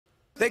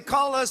They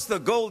call us the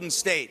Golden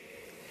State,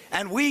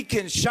 and we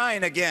can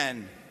shine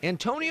again.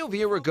 Antonio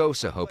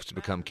Villaraigosa hopes to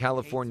become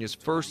California's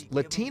first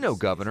Latino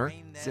governor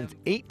since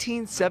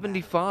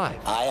 1875.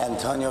 I,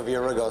 Antonio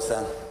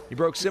Villaraigosa. He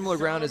broke similar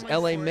ground as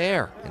LA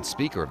mayor and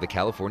Speaker of the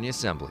California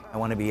Assembly. I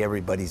want to be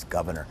everybody's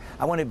governor.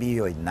 I want to be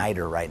a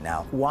uniter right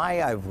now.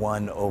 Why I've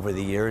won over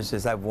the years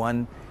is I've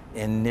won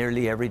in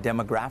nearly every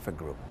demographic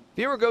group.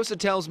 Villaraigosa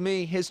tells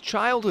me his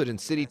childhood in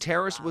City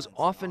Terrace was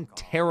often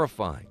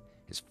terrifying.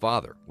 His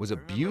father was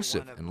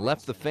abusive and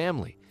left the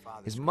family.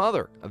 His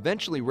mother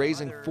eventually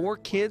raising 4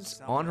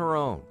 kids on her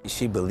own.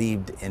 She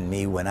believed in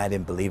me when I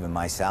didn't believe in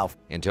myself.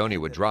 Antonio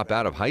would drop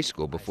out of high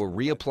school before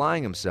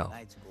reapplying himself.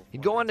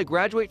 He'd go on to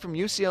graduate from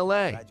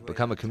UCLA,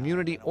 become a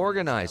community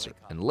organizer,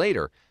 and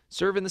later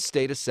serve in the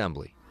state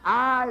assembly.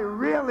 I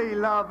really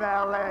love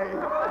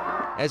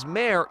LA. As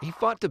mayor, he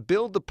fought to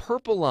build the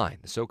Purple Line,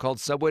 the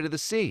so-called subway to the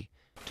sea,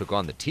 took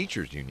on the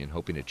teachers union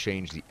hoping to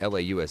change the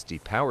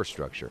LAUSD power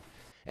structure,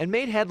 and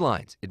made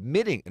headlines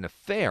admitting an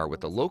affair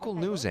with a local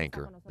news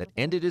anchor that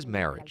ended his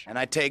marriage. And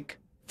I take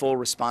full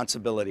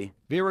responsibility.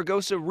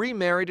 Villaraigosa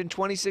remarried in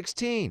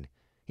 2016.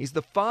 He's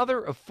the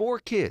father of 4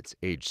 kids,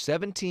 aged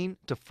 17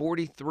 to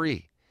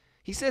 43.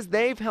 He says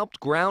they've helped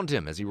ground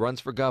him as he runs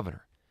for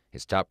governor.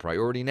 His top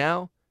priority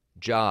now?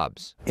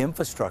 Jobs.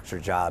 Infrastructure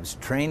jobs,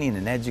 training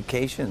and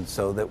education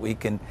so that we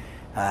can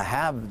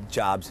have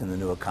jobs in the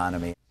new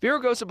economy.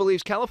 Villaraigosa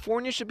believes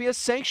California should be a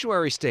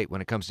sanctuary state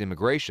when it comes to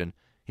immigration.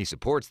 He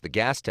supports the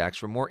gas tax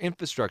for more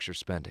infrastructure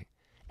spending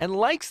and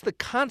likes the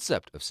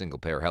concept of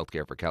single-payer health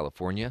care for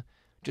California,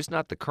 just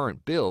not the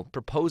current bill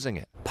proposing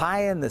it.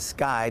 Pie in the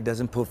sky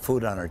doesn't put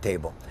food on our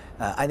table.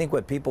 I think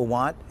what people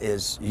want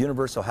is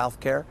universal health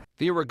care.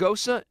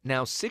 Villaraigosa,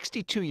 now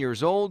 62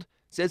 years old,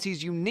 says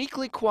he's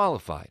uniquely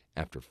qualified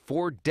after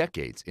 4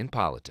 decades in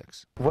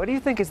politics. What do you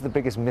think is the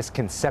biggest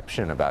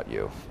misconception about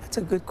you? That's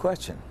a good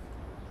question.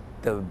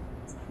 The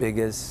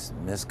biggest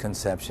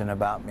misconception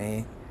about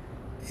me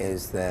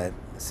is that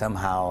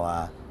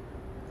somehow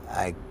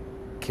I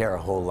care a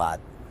whole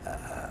lot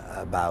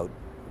about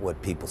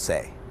what people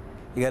say.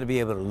 You got to be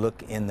able to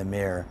look in the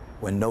mirror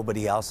when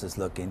nobody else is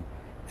looking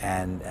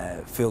and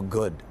feel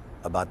good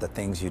about the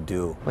things you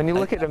do. When you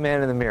look at a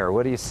man in the mirror,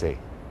 what do you see?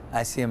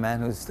 I see a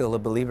man who's still a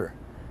believer.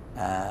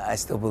 I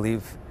still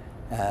believe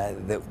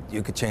that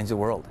you could change the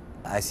world.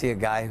 I see a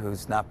guy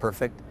who's not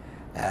perfect,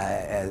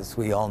 as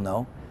we all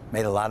know,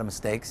 made a lot of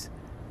mistakes,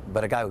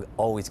 but a guy who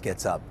always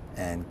gets up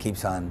and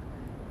keeps on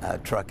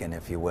trucking,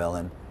 if you will.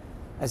 And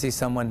I see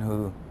someone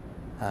who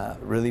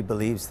really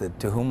believes that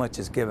to whom much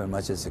is given,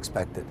 much is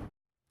expected.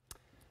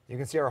 You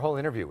can see our whole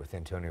interview with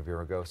Antonio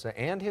Villaraigosa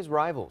and his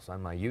rivals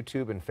on my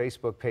YouTube and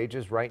Facebook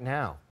pages right now.